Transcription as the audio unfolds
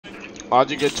I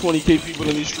just get 20K people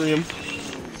in this stream.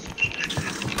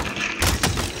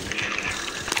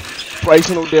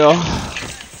 Bryson Odell.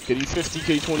 Get you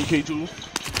 50K, 20K too.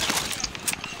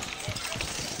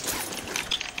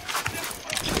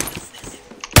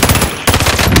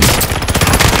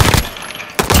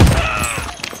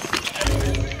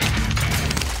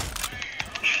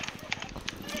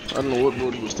 I don't know what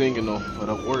Brody was thinking though, but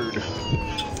a word.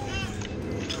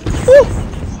 Woo!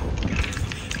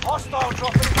 Hostile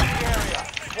dropping into the area.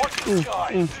 Watch the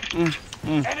skies.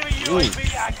 Enemy UAV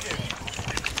active.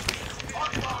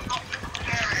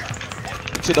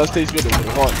 Shit does taste good, but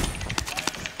hot.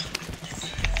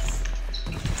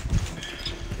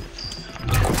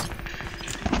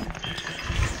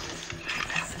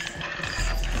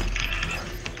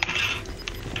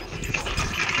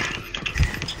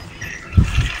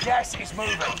 Gas is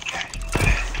moving.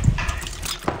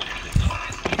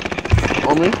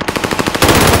 On me.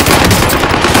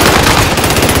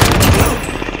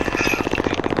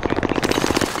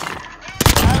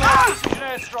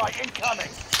 Airstrike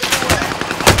incoming.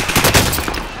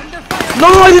 No,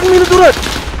 I didn't mean to do that.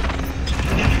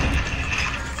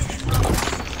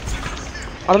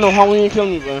 I don't know how he didn't kill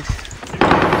me, man.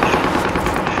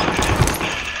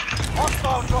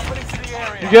 Hostile dropping into the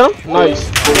area. You get him? Nice.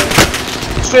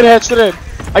 Straight ahead, straight ahead.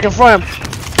 I can fry him.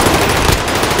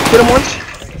 Hit him once.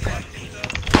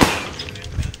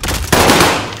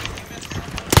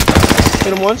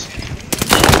 Hit him once.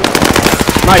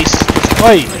 Nice.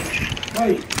 Hey.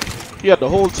 He had the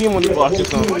whole team on the box or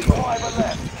something. Keep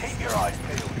your eyes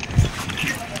peeled.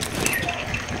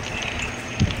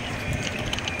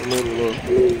 Look.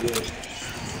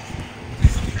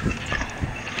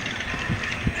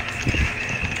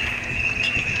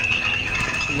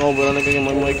 No, but I'm not gonna get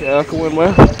my mic echoing,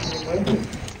 man. Move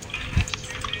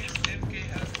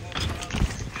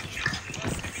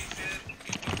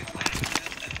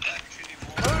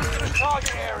to the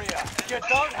target area. You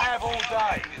don't have all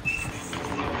day.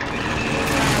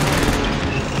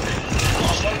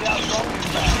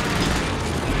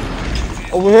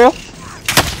 Over here.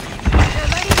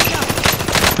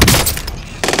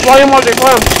 Fly him, Marty,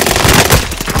 fly him.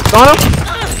 Got him?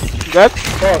 Good?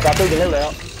 Oh, got through the hill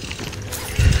out.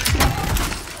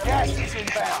 Gas is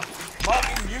inbound.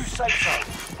 Marking new safe zone.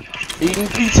 Eating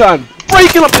P-time.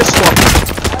 Breaking up this stuff.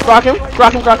 Crack him.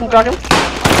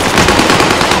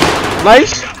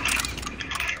 Nice.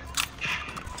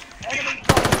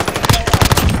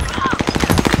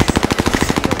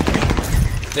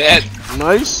 Dead.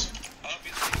 Nice.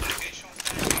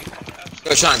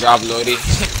 Go trying to drop Lodi.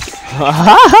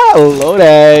 Haha,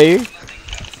 Lodi.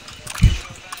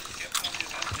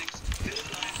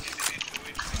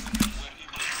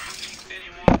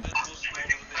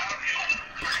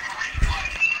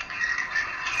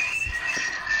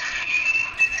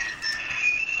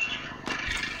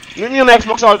 Meet me on the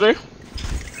Xbox, RJ.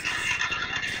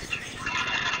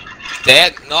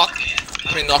 Dead. Knock. I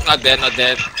mean, knock, not dead, not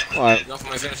dead. Alright. Knock for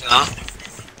my finish now.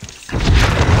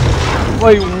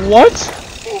 Wait, what?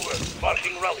 Over.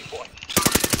 Marking rally point.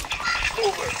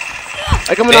 Over.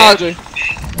 I come in, RJ.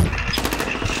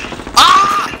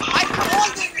 Ah! I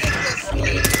called it this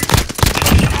way.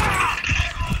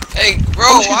 Hey,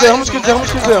 bro, How much kids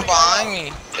there? Behind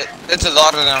me. It's a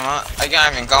lot of them, huh? I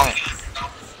can't even count.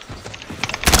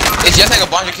 It's just like a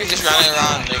bunch of kids just running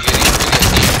around. They're getting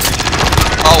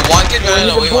oh, one kid ran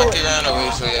away,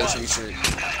 so yeah, it's true.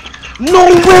 No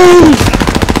way!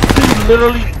 He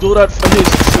literally do that for his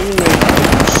teammate.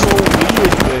 It's so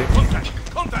weird, man.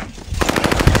 Contact.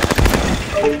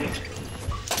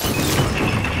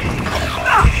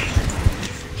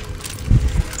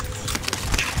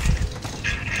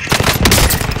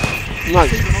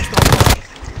 Nice.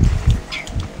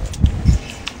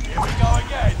 Here we go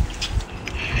again.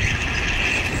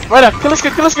 Right there, kill this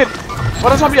kid.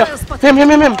 What is up here? Him.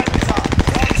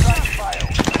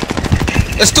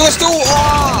 It's two!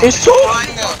 Oh! It's two? Behind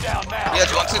them. Yeah,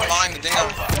 it's one kid behind the thing.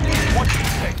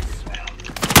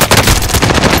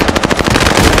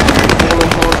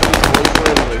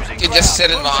 Kid just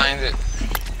sitting behind it.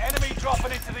 Enemy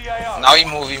dropping into the AO. Now he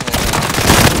move.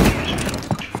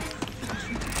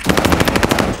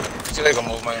 See, I can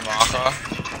move my marker.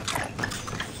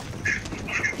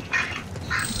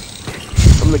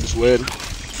 Some niggas weird.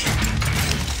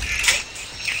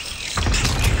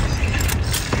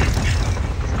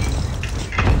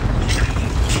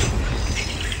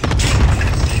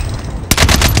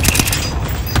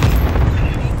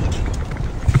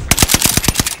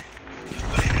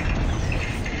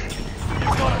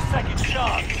 Got a second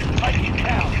chance. Make it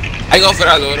count. I go for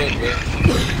that loadout, bro.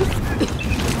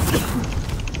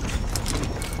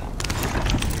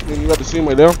 You got the team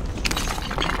right there.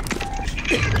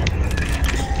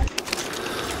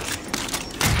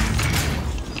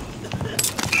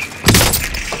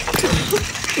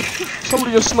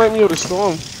 Somebody just sniped me out of the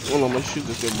storm. Oh no, my shoot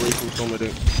just get break from some of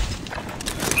that.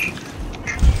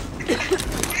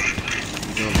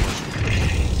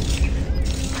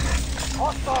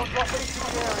 Hostile dropping into the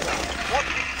area. Watch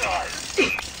the sky.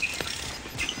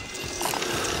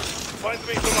 Find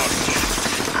me, come on.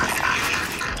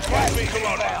 Find me, come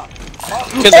on. Oh,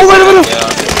 wait a minute!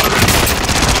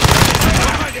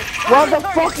 What the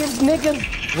fuck is niggas?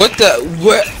 What the?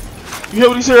 What? You hear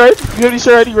what he said, right? You hear what he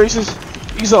said, right? He racist.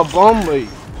 He's a bum, like.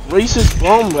 Racist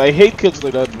bum. I hate kids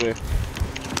like that, man.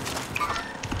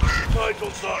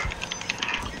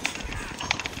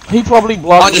 He probably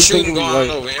blocked I'm just me shooting thinking going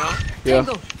right. over, you know? Yeah.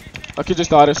 I could just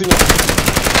die there. See me?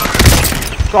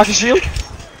 Crack his shield.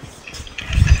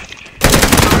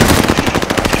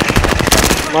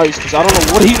 Nice, because I don't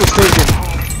know what he was thinking.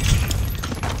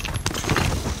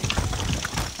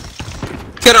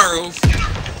 Get on roof.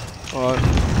 Alright.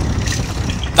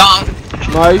 Down.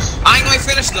 Nice. I ain't gonna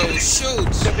finish those. Shoot.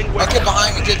 Oh, get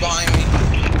behind me. Get behind me.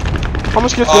 How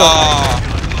much kids there?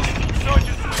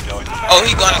 Oh,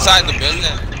 he going inside the building.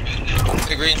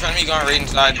 The green in front of me going right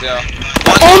inside there. I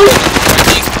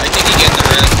think he getting the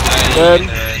rest. I think he getting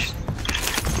the rest.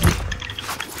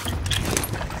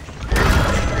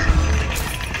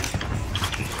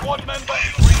 Squad member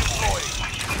redeployed.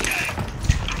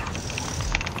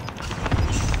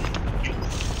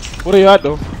 What are you at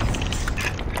though?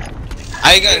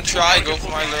 I ain't gonna try go for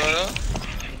my loadout.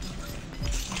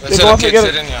 Let's go let off the and kid get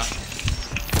sit in here.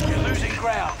 You're losing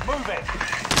ground. Move it.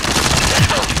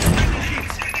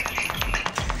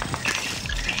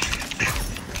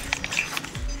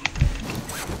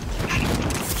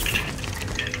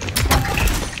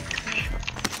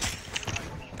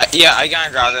 Yeah, I gotta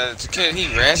grab that. It's a kid,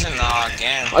 he resin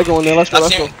again. I go in there, let's go,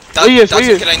 let's go. Where he is, No, it's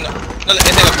like a bunch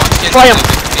of kids. Fire him!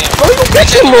 Oh, you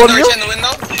get your lord, Right in the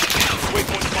window.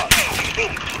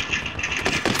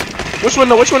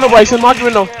 Which window, Bryson? Mark the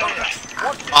window.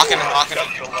 Marking him.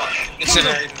 He's sitting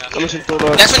right now. Let me see, throw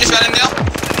that. Next one, you shot in there.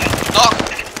 Knock.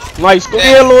 Nice, go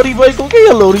get your Lodi, boy, go get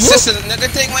your Lodi. Sister, nigga,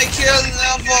 take my kills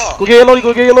now, for. Go get your Lodi,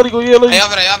 go get your Lodi, go get your Lodi. I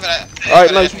have it.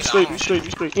 Alright, nice, be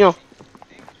straight, you know.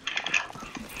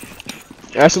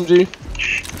 SMG.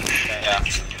 Yeah.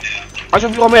 I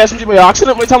just feel my SMG by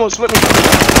accident, my time split me.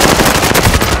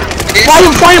 Fire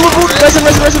him, resin. I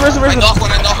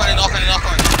knock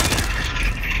one.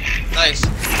 Nice.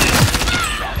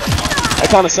 I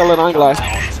kinda sell it, I ain't gonna lie.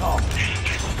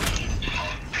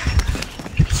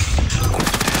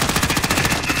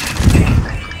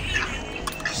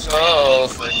 So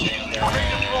freaking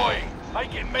Redeploying.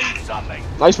 Make it mean something.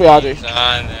 Nice play, RJ.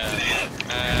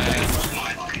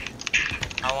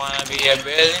 I wanna be a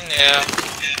billionaire.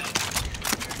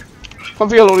 Come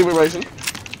for your Lodi, my Bryson.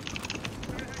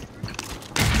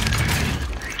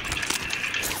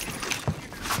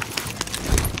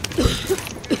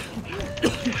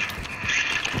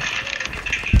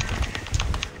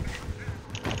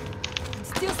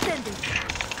 Still standing.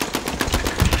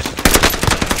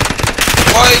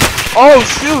 Boy, Oh,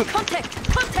 shoot! Contact.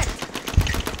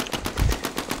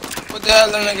 what the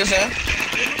hell them niggas saying?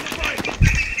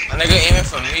 A nigga aiming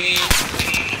for me.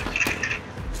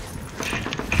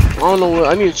 I don't know what,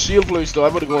 I need a shield place though, I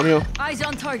better go in here. Eyes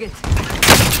on target.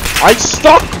 I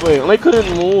stuck, man, and I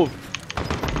couldn't move.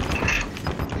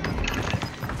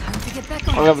 Time to get back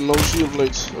I on. have no shield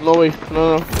plates. No way,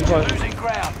 no, I'm fine. Losing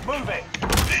ground. Move it.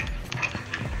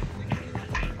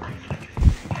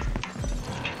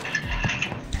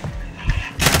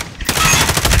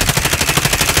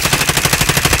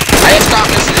 I just got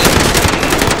missing.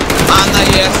 Not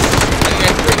yet.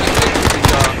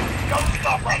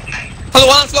 Hello,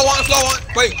 one.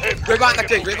 Wait, rebind the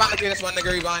kid. That's one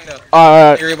nigga rebind there.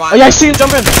 Alright. Oh yeah, I see him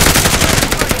jump in.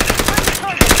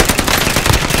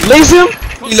 Lazy him?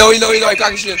 He low, I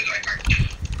crack his shit.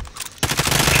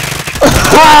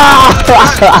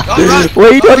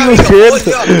 Wait, he thought he was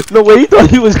scared. No, wait, he thought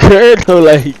he was scared though,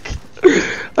 like.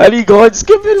 And he going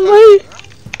skipping, mate.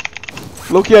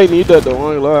 Low-key, I need that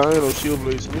though, I ain't lie, I ain't no shield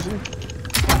blades. Let me see.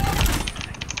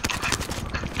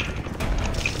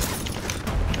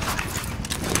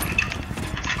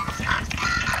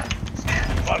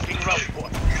 Marking rough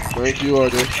point. Thank you,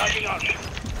 RJ. Tagging on.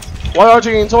 Why RJ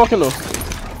ain't talking though?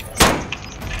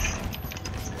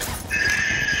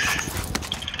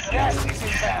 Gas is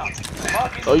inbound.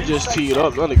 Marking Oh, you just teed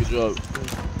up, that nigga job.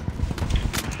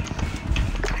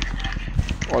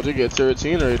 RJ get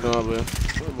 13 right now, man.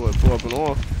 That boy popping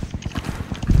off.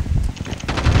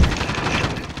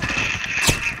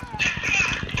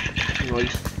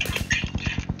 Nice.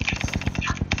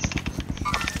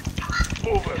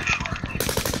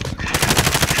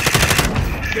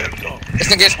 This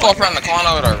nigga gets caught around the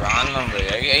corner with a random, but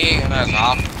he ain't gonna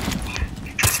off.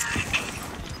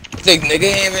 The nigga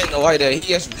ain't even know that he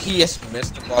just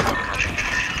missed the ball.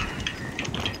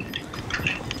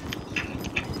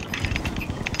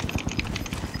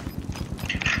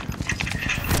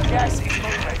 Gas is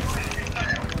moving.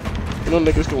 You know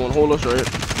niggas can one hold us right.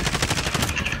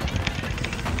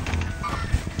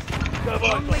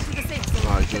 Long way to the safe zone.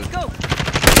 Alright, Let's good. go.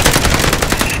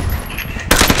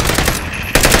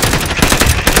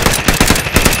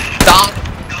 Down.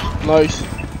 Nice.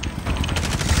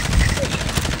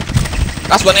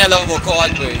 That's when they love about call,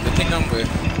 boy. The thing number.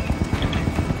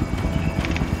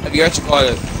 Have you heard you call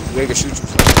it? We can shoot you.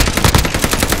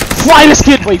 Fry this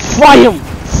kid, boy. Fry him.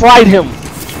 Fried him.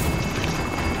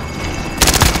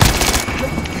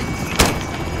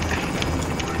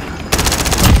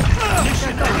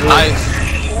 Nice.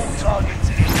 All targets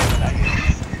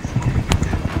eliminated.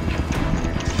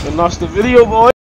 And that's the video, boy.